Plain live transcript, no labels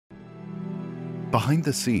Behind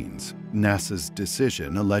the scenes, NASA's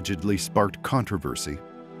decision allegedly sparked controversy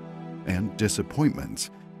and disappointments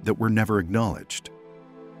that were never acknowledged.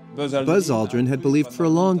 Buzz Aldrin had believed for a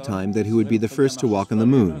long time that he would be the first to walk on the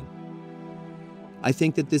moon. I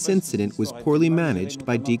think that this incident was poorly managed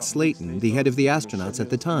by Deke Slayton, the head of the astronauts at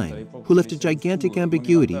the time, who left a gigantic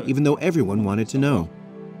ambiguity even though everyone wanted to know.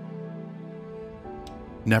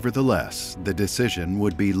 Nevertheless, the decision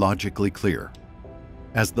would be logically clear.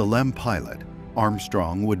 As the LEM pilot,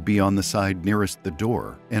 Armstrong would be on the side nearest the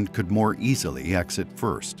door and could more easily exit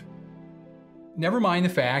first. Never mind the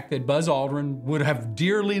fact that Buzz Aldrin would have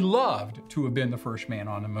dearly loved to have been the first man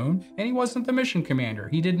on the moon, and he wasn't the mission commander.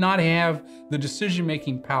 He did not have the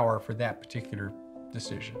decision-making power for that particular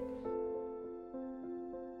decision.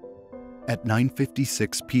 At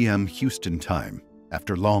 9:56 p.m. Houston time,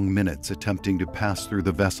 after long minutes attempting to pass through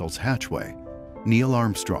the vessel's hatchway, Neil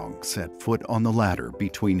Armstrong set foot on the ladder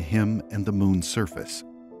between him and the moon's surface.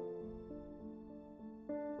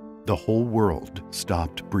 The whole world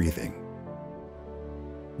stopped breathing.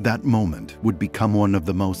 That moment would become one of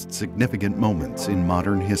the most significant moments in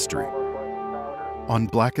modern history. On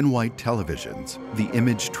black and white televisions, the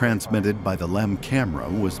image transmitted by the LEM camera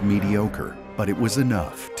was mediocre, but it was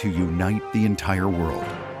enough to unite the entire world.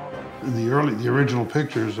 The original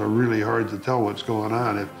pictures are really hard to tell what's going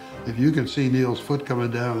on. If you can see Neil's foot coming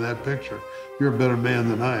down in that picture, you're a better man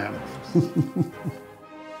than I am.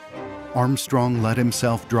 Armstrong let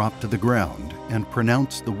himself drop to the ground and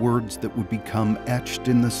pronounced the words that would become etched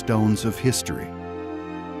in the stones of history.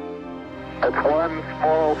 It's one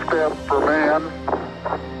small step for man,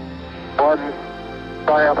 one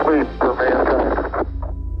giant leap for mankind.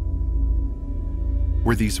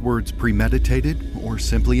 Were these words premeditated or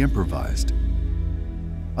simply improvised?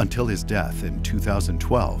 Until his death in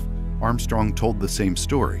 2012, Armstrong told the same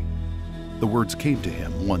story. The words came to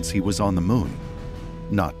him once he was on the moon,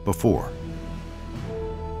 not before.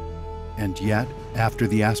 And yet, after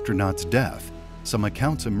the astronaut's death, some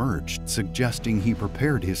accounts emerged suggesting he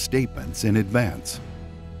prepared his statements in advance.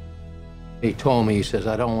 He told me, he says,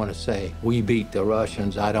 I don't want to say we beat the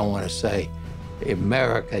Russians. I don't want to say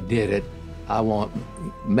America did it. I want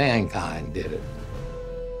mankind did it.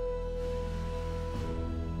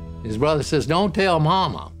 His brother says, don't tell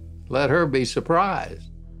Mama. Let her be surprised.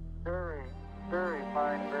 Very, very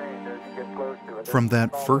fine-grained as you get close to it. From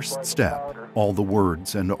that first step, all the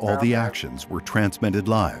words and all the actions were transmitted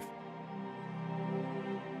live.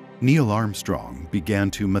 Neil Armstrong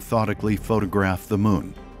began to methodically photograph the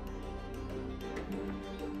moon.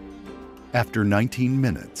 After 19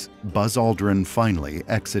 minutes, Buzz Aldrin finally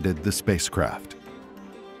exited the spacecraft.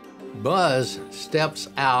 Buzz steps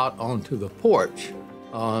out onto the porch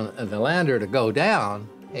on the lander to go down,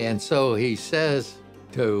 and so he says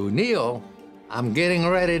to Neil, I'm getting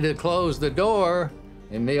ready to close the door,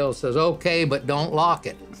 and Neil says, okay, but don't lock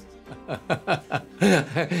it.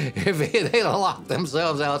 If they'd have locked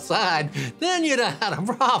themselves outside, then you'd have had a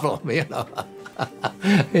problem, you know.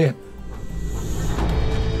 Yeah.